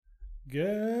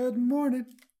Good morning,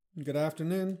 good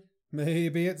afternoon,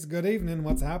 maybe it's good evening.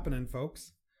 What's happening,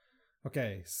 folks?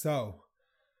 Okay, so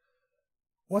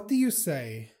what do you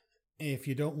say if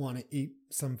you don't want to eat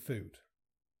some food?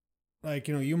 Like,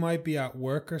 you might be at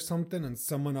work or something and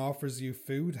someone offers you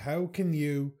food. How can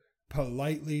you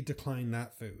politely decline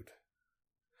that food?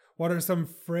 What are some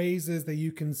phrases that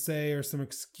you can say or some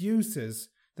excuses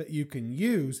that you can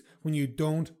use when you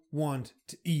don't want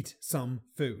to eat some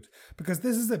food? Because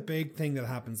this is a big thing that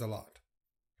happens a lot.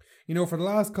 For the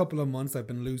last couple of months, I've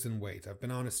been losing weight. I've been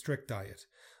on a strict diet.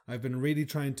 I've been really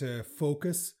trying to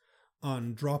focus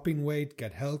on dropping weight,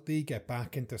 get healthy, get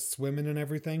back into swimming and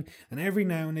everything. And every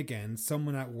now and again,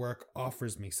 someone at work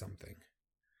offers me something.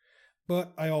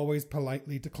 But I always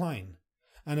politely decline.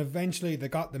 And eventually they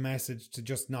got the message to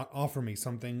just not offer me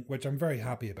something, which I'm very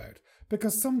happy about.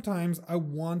 Because sometimes I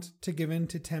want to give in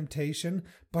to temptation,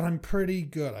 but I'm pretty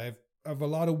good. I have a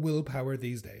lot of willpower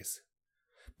these days.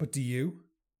 But do you?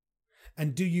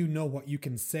 And do you know what you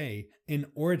can say in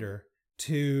order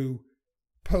to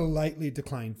politely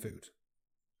decline food?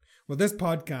 Well, this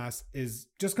podcast is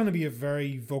just going to be a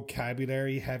very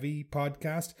vocabulary heavy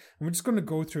podcast. And we're just going to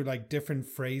go through different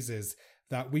phrases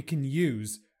that we can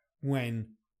use when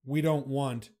we don't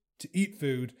want to eat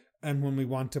food and when we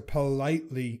want to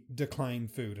politely decline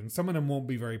food. And some of them won't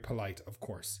be very polite, of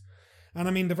course.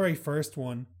 And the very first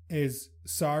one is,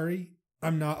 sorry,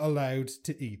 I'm not allowed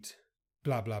to eat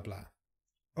blah, blah, blah.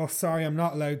 Oh, sorry, I'm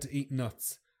not allowed to eat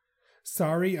nuts.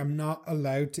 Sorry, I'm not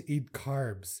allowed to eat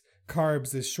carbs.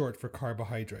 Carbs is short for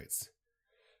carbohydrates.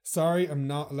 Sorry, I'm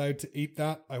not allowed to eat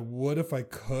that. I would if I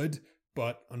could,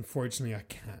 but unfortunately I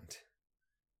can't.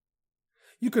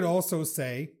 You could also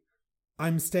say,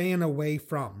 I'm staying away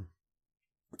from.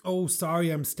 Oh, sorry,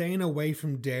 I'm staying away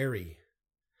from dairy.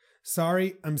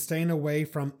 Sorry, I'm staying away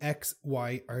from X,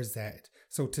 Y, or Z.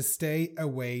 So to stay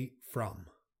away from.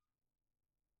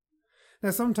 Now,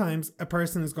 sometimes a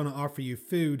person is going to offer you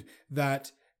food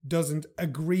that doesn't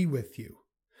agree with you.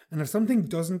 And if something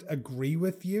doesn't agree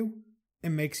with you, it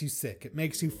makes you sick. It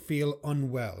makes you feel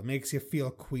unwell. It makes you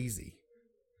feel queasy.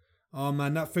 Oh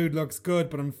man, that food looks good,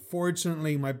 but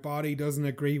unfortunately my body doesn't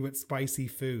agree with spicy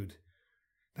food.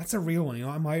 That's a real one.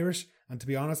 I'm Irish, and to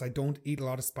be honest, I don't eat a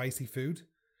lot of spicy food.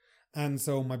 And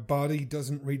so my body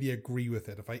doesn't really agree with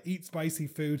it. If I eat spicy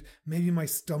food, maybe my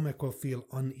stomach will feel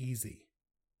uneasy.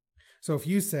 So if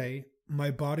you say,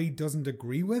 my body doesn't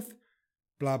agree with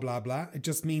blah, blah, blah, it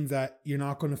just means that you're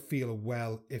not going to feel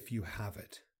well if you have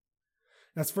it.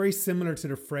 That's very similar to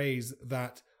the phrase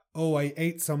that, oh, I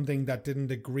ate something that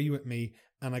didn't agree with me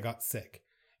and I got sick.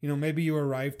 Maybe you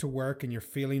arrived to work and you're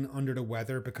feeling under the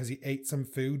weather because you ate some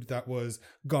food that was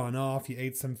gone off. You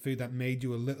ate some food that made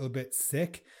you a little bit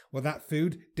sick. Well, that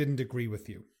food didn't agree with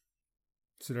you.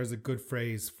 So there's a good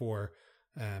phrase for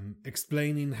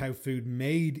explaining how food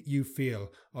made you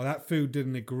feel. Oh, that food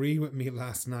didn't agree with me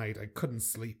last night. I couldn't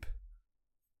sleep.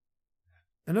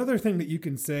 Another thing that you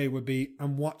can say would be,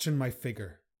 I'm watching my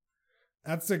figure.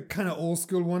 That's a kind of old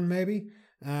school one maybe.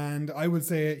 And I would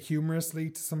say it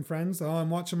humorously to some friends. Oh, I'm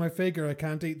watching my figure. I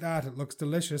can't eat that. It looks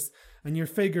delicious. And your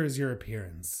figure is your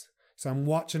appearance. So I'm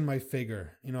watching my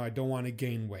figure. I don't want to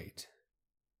gain weight.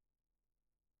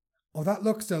 Oh, that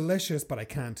looks delicious, but I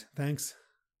can't. Thanks.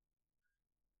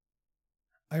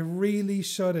 I really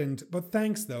shouldn't, but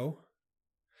thanks though.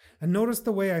 And notice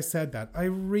the way I said that. I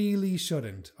really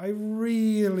shouldn't. I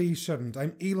really shouldn't.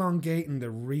 I'm elongating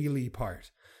the really part.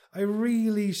 I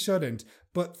really shouldn't,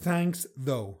 but thanks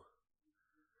though.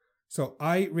 So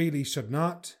I really should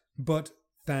not, but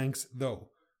thanks though.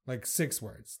 6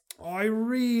 words. Oh, I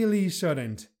really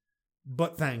shouldn't,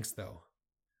 but thanks though.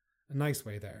 A nice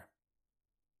way there.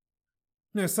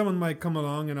 Now, someone might come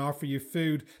along and offer you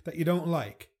food that you don't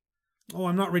like. Oh,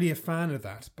 I'm not really a fan of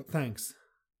that, but thanks.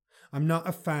 I'm not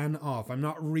a fan of. I'm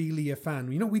not really a fan.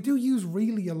 We do use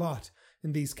really a lot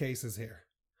in these cases here.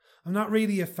 I'm not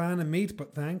really a fan of meat,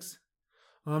 but thanks.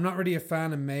 I'm not really a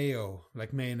fan of mayo,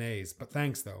 like mayonnaise, but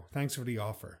thanks though. Thanks for the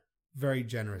offer. Very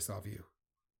generous of you.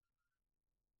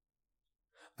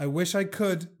 I wish I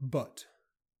could, but.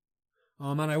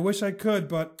 Oh man, I wish I could,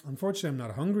 but unfortunately I'm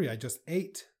not hungry. I just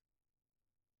ate.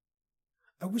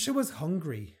 I wish I was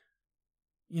hungry.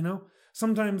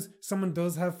 Sometimes someone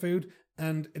does have food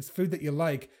and it's food that you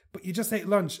like, but you just ate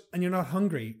lunch and you're not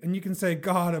hungry. And you can say,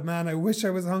 God, man, I wish I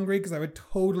was hungry because I would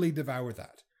totally devour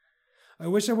that. I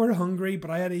wish I were hungry,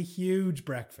 but I had a huge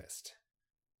breakfast.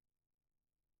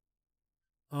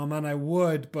 Oh man, I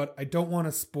would, but I don't want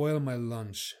to spoil my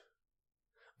lunch.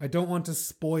 I don't want to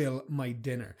spoil my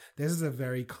dinner. This is a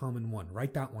very common one.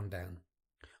 Write that one down.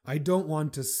 I don't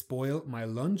want to spoil my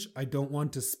lunch. I don't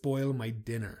want to spoil my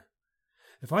dinner.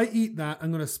 If I eat that,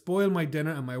 I'm going to spoil my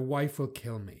dinner and my wife will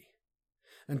kill me.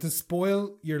 And to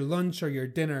spoil your lunch or your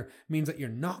dinner means that you're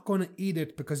not going to eat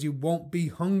it because you won't be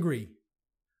hungry.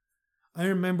 I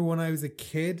remember when I was a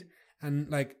kid and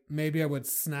like maybe I would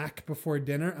snack before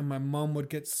dinner and my mom would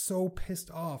get so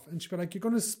pissed off and she'd be like, you're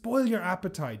going to spoil your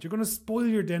appetite. You're going to spoil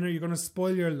your dinner. You're going to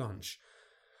spoil your lunch.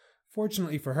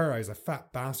 Fortunately for her, I was a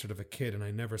fat bastard of a kid and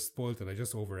I never spoiled it. I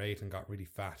just overate and got really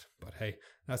fat. But hey,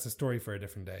 that's a story for a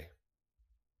different day.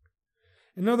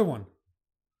 Another one.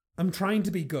 I'm trying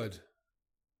to be good.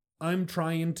 I'm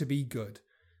trying to be good.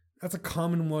 That's a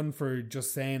common one for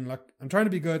just saying, look, I'm trying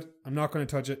to be good. I'm not going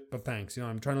to touch it, but thanks.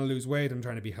 I'm trying to lose weight. I'm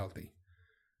trying to be healthy.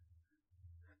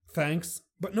 Thanks,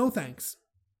 but no thanks.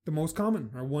 The most common,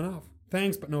 or one of.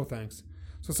 Thanks, but no thanks.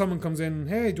 So someone comes in,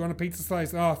 hey, do you want a pizza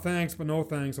slice? Oh, thanks, but no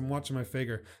thanks. I'm watching my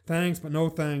figure. Thanks, but no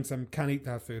thanks. I can't eat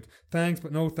that food. Thanks,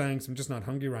 but no thanks. I'm just not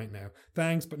hungry right now.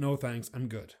 Thanks, but no thanks. I'm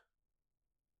good.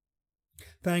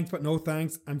 Thanks, but no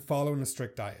thanks. I'm following a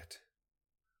strict diet.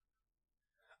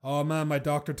 Oh man, my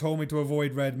doctor told me to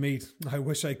avoid red meat. I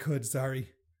wish I could, sorry.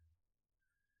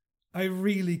 I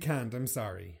really can't, I'm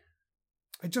sorry.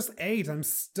 I just ate, I'm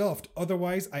stuffed.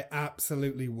 Otherwise, I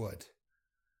absolutely would.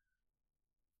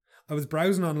 I was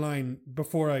browsing online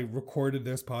before I recorded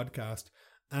this podcast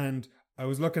and I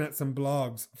was looking at some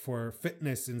blogs for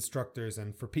fitness instructors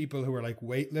and for people who are like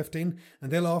weightlifting,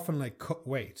 and they'll often like cut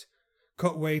weight.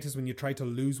 Cut weight is when you try to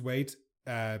lose weight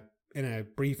in a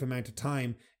brief amount of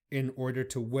time in order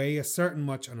to weigh a certain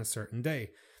much on a certain day.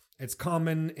 It's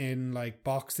common in like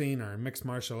boxing or mixed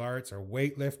martial arts or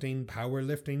weightlifting,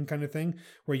 powerlifting kind of thing,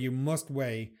 where you must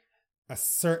weigh a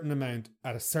certain amount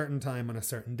at a certain time on a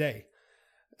certain day.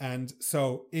 And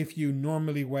so if you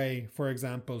normally weigh, for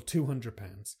example, 200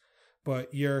 pounds,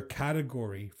 but your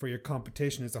category for your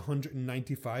competition is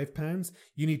 195 pounds,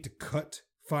 you need to cut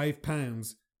 5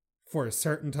 pounds for a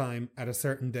certain time at a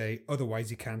certain day,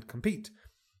 otherwise you can't compete.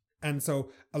 And so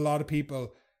a lot of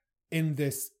people in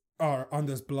this or on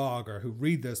this blog or who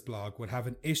read this blog would have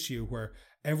an issue where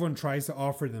everyone tries to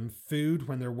offer them food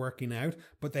when they're working out,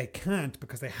 but they can't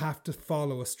because they have to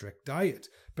follow a strict diet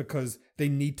because they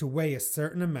need to weigh a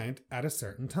certain amount at a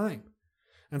certain time.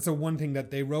 And so one thing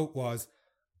that they wrote was,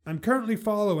 I'm currently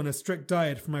following a strict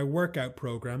diet for my workout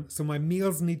program, so my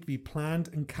meals need to be planned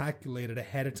and calculated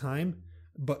ahead of time,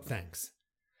 but thanks.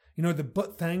 The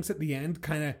but thanks at the end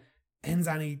kind of ends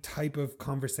any type of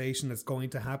conversation that's going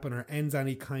to happen, or ends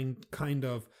any kind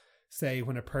of, say,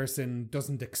 when a person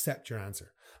doesn't accept your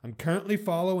answer. I'm currently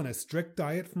following a strict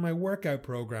diet for my workout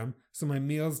program, so my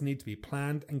meals need to be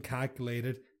planned and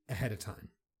calculated ahead of time.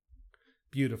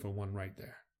 Beautiful one right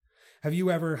there. Have you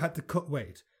ever had to cut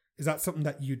weight? Is that something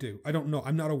that you do? I don't know.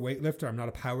 I'm not a weightlifter. I'm not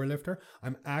a power lifter.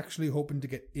 I'm actually hoping to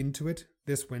get into it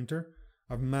this winter.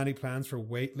 I have many plans for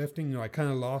weightlifting. I kind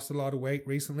of lost a lot of weight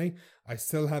recently. I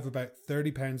still have about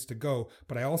 30 pounds to go,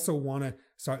 but I also want to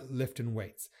start lifting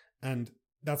weights. And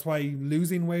that's why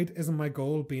losing weight isn't my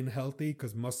goal, being healthy,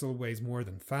 because muscle weighs more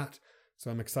than fat.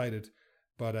 So I'm excited.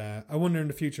 But I wonder in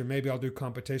the future, maybe I'll do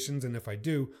competitions, and if I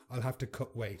do, I'll have to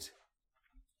cut weight.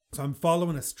 So I'm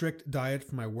following a strict diet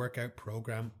for my workout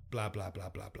program, blah, blah, blah,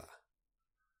 blah, blah.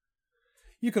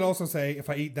 You could also say, if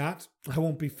I eat that, I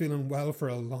won't be feeling well for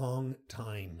a long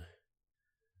time.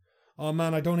 Oh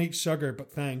man, I don't eat sugar,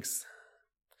 but thanks.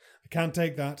 I can't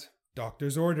take that.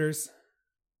 Doctor's orders.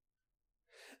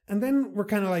 And then we're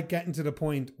kind of like getting to the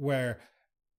point where,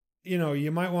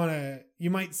 you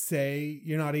might say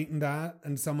you're not eating that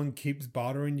and someone keeps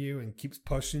bothering you and keeps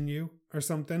pushing you or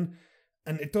something.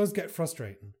 And it does get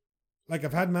frustrating. Like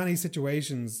I've had many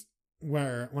situations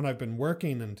where when I've been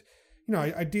working and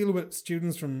I deal with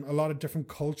students from a lot of different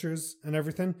cultures and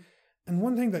everything. And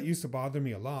one thing that used to bother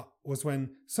me a lot was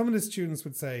when some of the students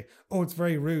would say, oh, it's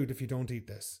very rude if you don't eat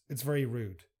this. It's very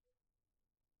rude.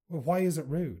 Well, why is it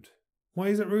rude? Why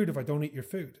is it rude if I don't eat your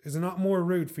food? Is it not more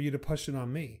rude for you to push it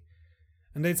on me?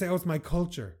 And they'd say, oh, it's my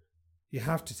culture. You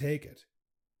have to take it.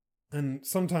 And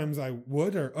sometimes I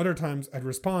would, or other times I'd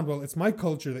respond, well, it's my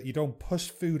culture that you don't push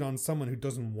food on someone who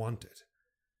doesn't want it.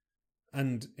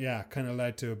 And yeah, kind of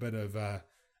led to a bit of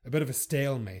a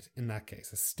stalemate in that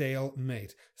case. A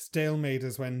stalemate. Stalemate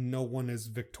is when no one is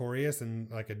victorious in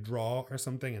like a draw or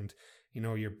something, and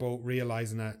you're both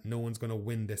realizing that no one's going to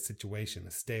win this situation.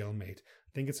 A stalemate. I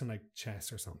think it's in like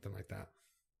chess or something like that.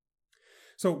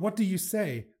 So what do you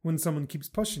say when someone keeps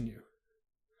pushing you?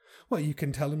 Well, you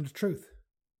can tell them the truth.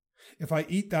 If I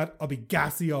eat that, I'll be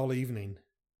gassy all evening.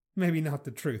 Maybe not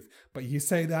the truth, but you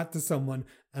say that to someone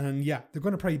and yeah, they're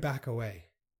going to probably back away.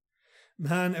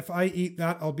 Man, if I eat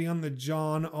that, I'll be on the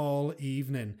John all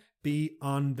evening. Be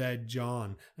on the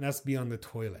John. And that's be on the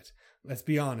toilet. let's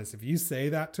be honest, if you say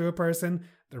that to a person,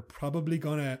 they're probably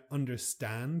going to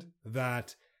understand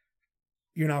that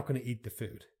you're not going to eat the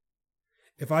food.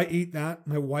 If I eat that,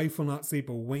 my wife will not sleep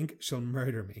a wink. She'll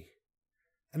murder me.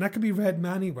 And that could be read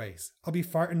many ways. I'll be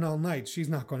farting all night. She's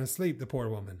not going to sleep, the poor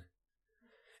woman.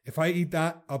 If I eat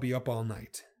that, I'll be up all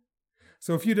night.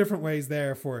 So a few different ways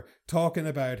there for talking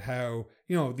about how,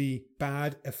 the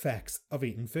bad effects of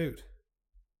eating food.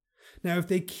 Now, if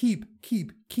they keep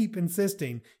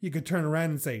insisting, you could turn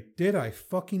around and say, did I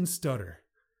fucking stutter?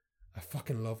 I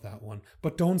fucking love that one.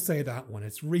 But don't say that one.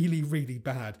 It's really, really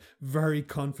bad. Very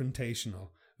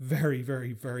confrontational. Very,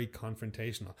 very, very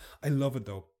confrontational. I love it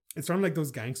though. It's sort of like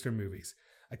those gangster movies.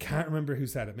 I can't remember who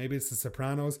said it. Maybe it's The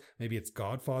Sopranos. Maybe it's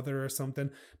Godfather or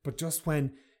something. But just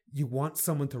when you want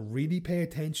someone to really pay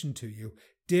attention to you,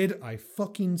 did I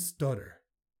fucking stutter?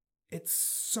 It's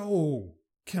so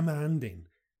commanding.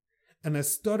 And a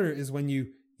stutter is when you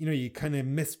kind of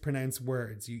mispronounce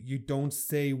words. You don't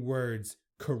say words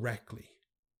correctly.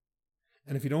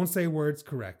 And if you don't say words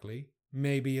correctly,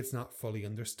 maybe it's not fully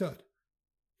understood.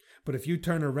 But if you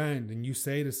turn around and you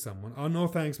say to someone, oh, no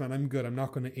thanks, man, I'm good, I'm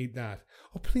not going to eat that.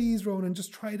 Oh, please, Ronan,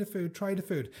 just try the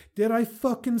food. Did I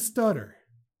fucking stutter?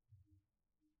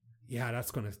 Yeah, that's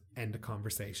going to end the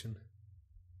conversation.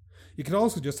 You could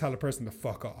also just tell a person to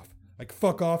fuck off. Like,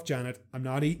 fuck off, Janet, I'm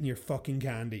not eating your fucking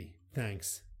candy.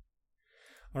 Thanks.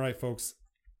 All right, folks.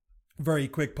 Very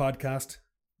quick podcast.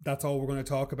 That's all we're going to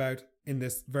talk about in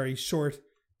this very short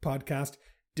podcast.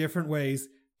 Different ways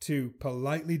to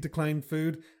politely decline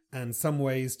food and some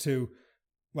ways to,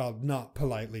 well, not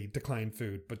politely decline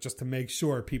food, but just to make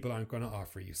sure people aren't going to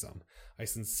offer you some. I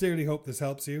sincerely hope this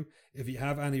helps you. If you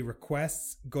have any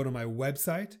requests, go to my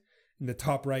website. In the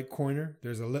top right corner,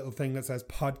 there's a little thing that says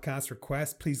podcast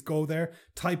request. Please go there,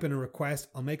 type in a request.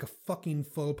 I'll make a fucking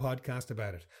full podcast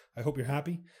about it. I hope you're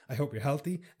happy. I hope you're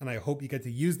healthy. And I hope you get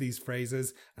to use these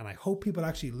phrases. And I hope people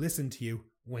actually listen to you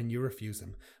when you refuse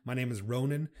them. My name is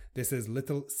Ronan. This is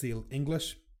Little Seal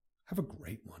English. Have a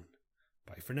great one.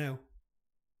 Bye for now.